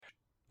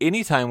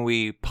anytime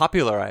we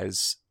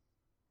popularize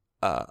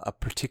a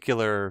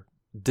particular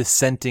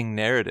dissenting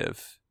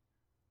narrative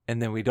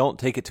and then we don't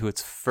take it to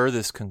its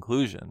furthest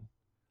conclusion,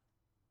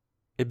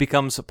 it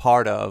becomes a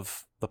part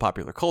of the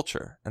popular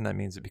culture, and that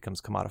means it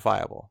becomes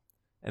commodifiable,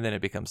 and then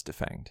it becomes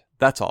defanged.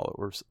 That's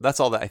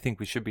all that I think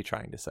we should be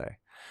trying to say.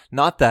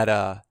 Not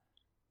that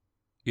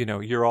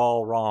you're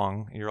all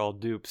wrong, you're all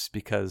dupes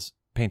because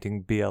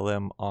painting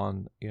BLM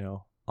on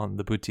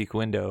the boutique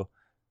window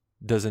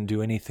doesn't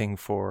do anything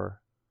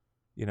for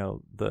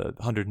the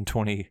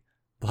 120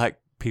 black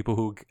people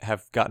who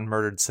have gotten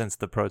murdered since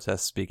the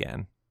protests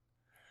began.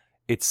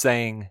 It's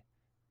saying,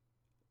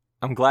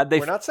 I'm glad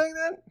We're not saying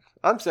that?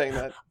 I'm saying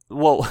that.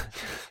 Well,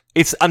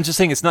 I'm just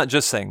saying it's not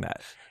just saying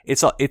that.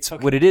 It's okay.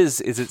 What it is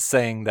it's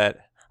saying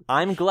that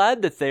I'm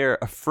glad that they're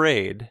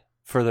afraid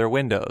for their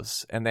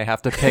windows and they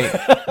have to paint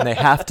and they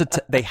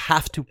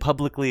have to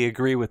publicly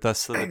agree with us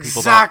so that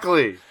people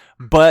don't.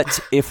 But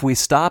if we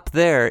stop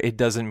there, it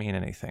doesn't mean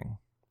anything.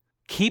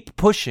 Keep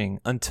pushing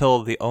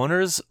until the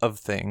owners of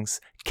things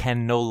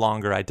can no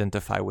longer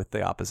identify with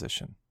the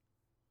opposition.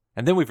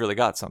 And then we've really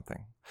got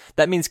something.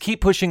 That means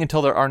keep pushing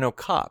until there are no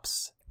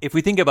cops. If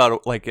we think about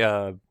it like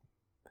to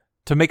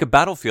make a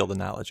battlefield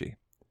analogy,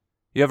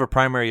 you have a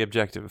primary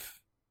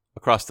objective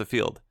across the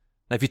field.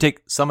 Now, if you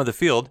take some of the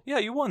field, yeah,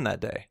 you won that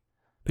day.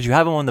 But you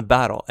haven't won the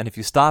battle. And if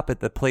you stop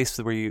at the place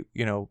where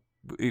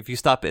if you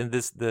stop in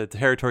the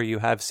territory you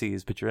have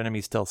seized, but your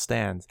enemy still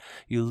stands,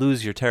 you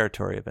lose your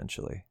territory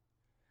eventually.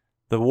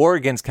 The war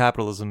against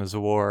capitalism is a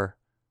war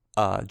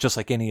just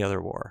like any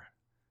other war.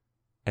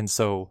 And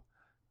so,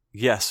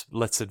 yes,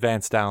 let's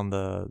advance down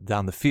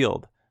the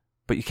field.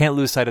 But you can't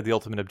lose sight of the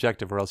ultimate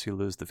objective or else you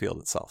lose the field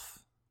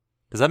itself.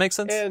 Does that make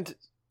sense? And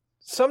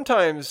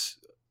sometimes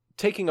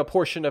taking a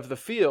portion of the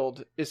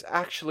field is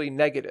actually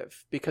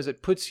negative because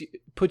it puts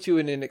you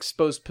in an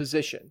exposed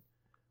position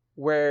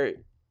where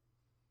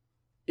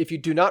if you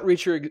do not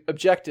reach your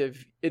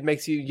objective, it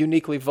makes you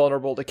uniquely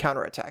vulnerable to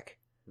counterattack.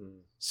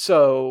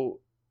 So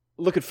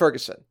look at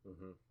Ferguson,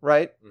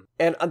 right?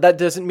 And that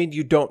doesn't mean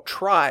you don't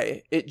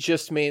try. It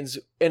just means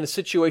in a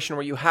situation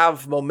where you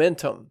have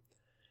momentum,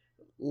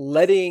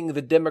 letting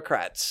the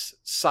Democrats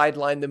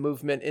sideline the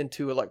movement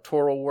into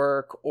electoral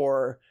work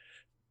or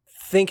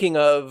thinking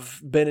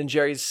of Ben and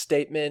Jerry's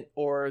statement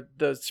or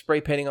the spray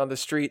painting on the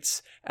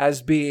streets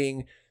as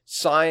being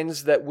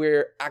signs that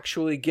we're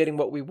actually getting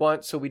what we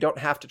want so we don't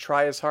have to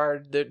try as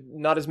hard, that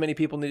not as many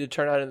people need to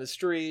turn out in the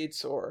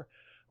streets or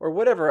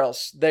whatever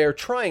else they are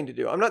trying to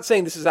do. I'm not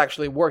saying this is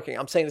actually working.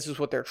 I'm saying this is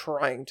what they're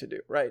trying to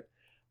do, right?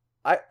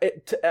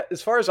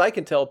 As far as I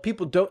can tell,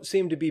 people don't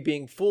seem to be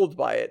being fooled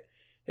by it,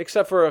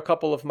 except for a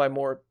couple of my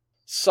more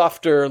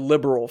softer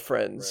liberal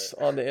friends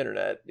on the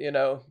internet,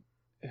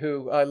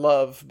 who I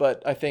love,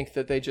 but I think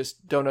that they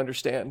just don't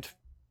understand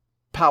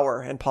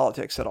power and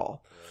politics at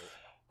all.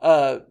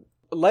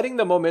 Letting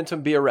the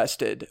momentum be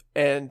arrested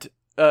and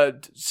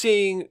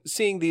seeing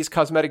these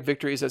cosmetic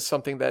victories as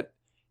something that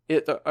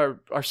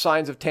are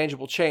signs of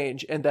tangible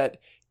change, and that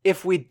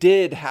if we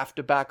did have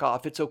to back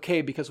off, it's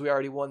okay because we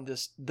already won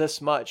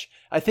this much,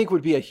 I think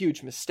would be a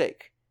huge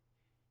mistake.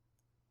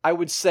 I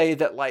would say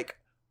that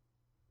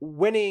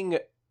winning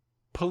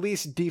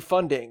police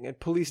defunding and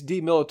police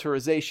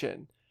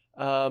demilitarization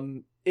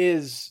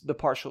is the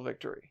partial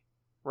victory,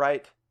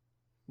 right?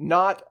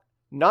 Not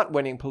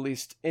winning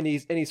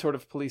any sort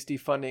of police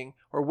defunding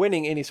or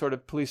winning any sort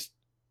of police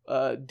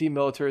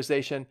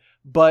demilitarization,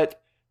 but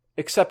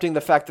accepting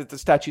the fact that the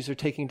statues are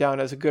taken down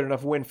as a good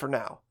enough win for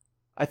now.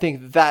 I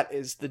think that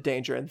is the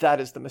danger and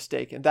that is the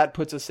mistake, and that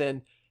puts us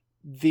in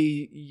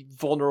the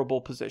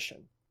vulnerable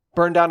position.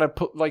 Burning down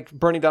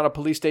a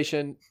police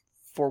station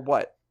for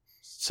what?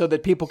 So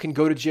that people can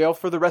go to jail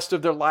for the rest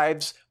of their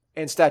lives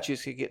and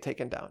statues can get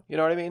taken down. You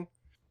know what I mean?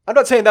 I'm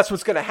not saying that's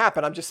what's going to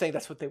happen. I'm just saying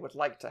that's what they would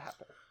like to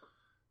happen.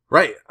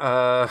 Right.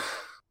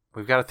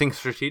 We've got to think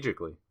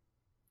strategically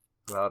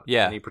about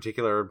any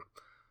particular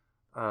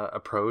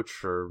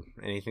approach or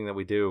anything that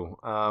we do.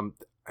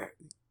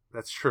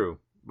 That's true.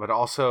 But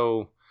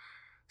also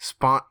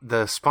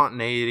the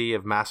spontaneity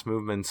of mass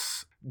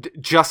movements,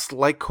 just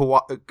like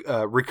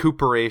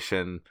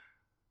recuperation,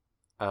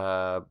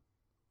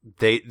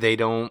 they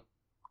don't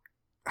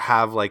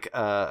have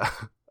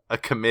a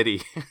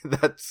committee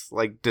that's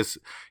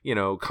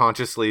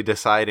consciously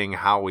deciding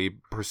how we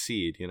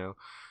proceed.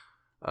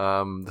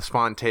 The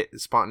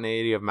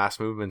spontaneity of mass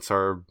movements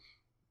are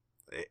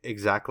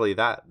exactly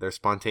that. They're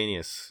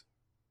spontaneous.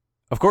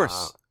 Of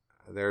course.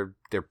 They're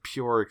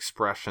pure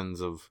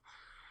expressions of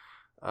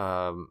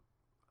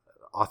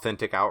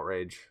authentic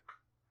outrage.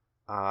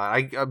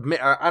 I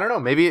don't know.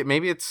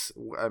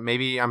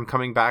 Maybe I'm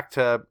coming back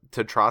to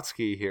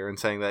Trotsky here and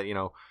saying that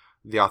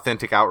the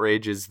authentic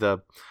outrage is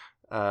the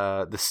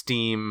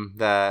steam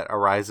that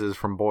arises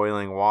from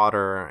boiling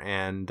water,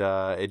 and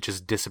it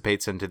just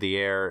dissipates into the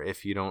air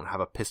if you don't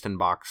have a piston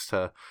box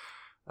to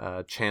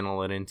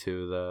channel it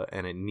into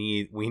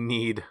we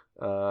need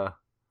a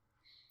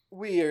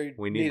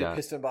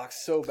piston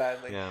box so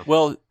badly. Yeah.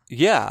 Well,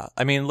 yeah.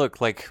 I mean,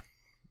 look, I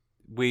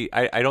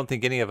don't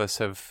think any of us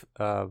have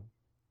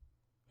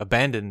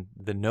abandon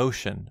the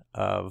notion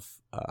of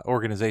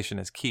organization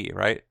as key,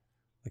 right?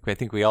 Like I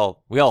think we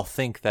all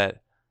think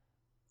that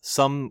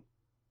some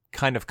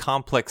kind of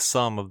complex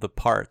sum of the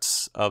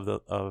parts of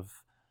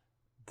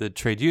the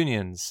trade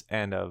unions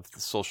and of the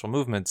social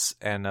movements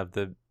and of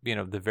the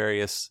the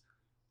various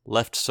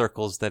left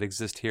circles that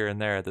exist here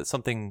and there, that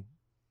something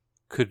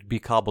could be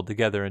cobbled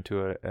together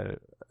into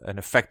an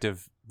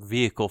effective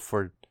vehicle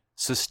for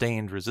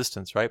sustained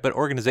resistance, right? But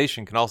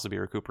organization can also be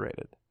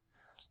recuperated.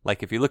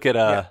 Like if you look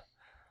at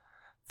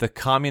the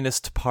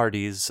communist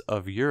parties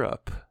of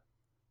Europe,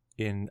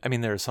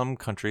 there are some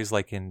countries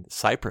like in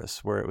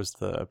Cyprus where it was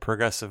the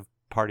Progressive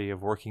Party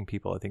of Working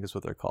People, I think is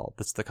what they're called.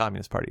 That's the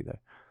Communist Party there.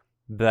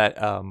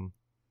 That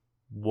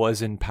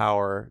was in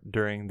power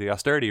during the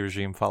austerity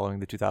regime following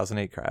the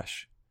 2008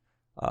 crash.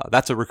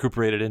 That's a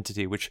recuperated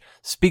entity which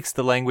speaks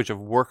the language of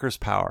workers'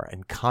 power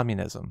and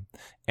communism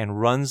and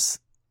runs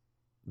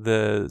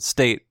the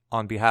state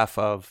on behalf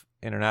of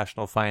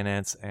international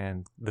finance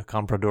and the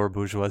comprador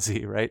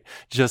bourgeoisie, right?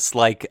 Just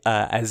like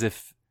as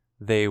if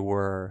they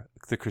were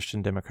the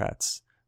Christian Democrats.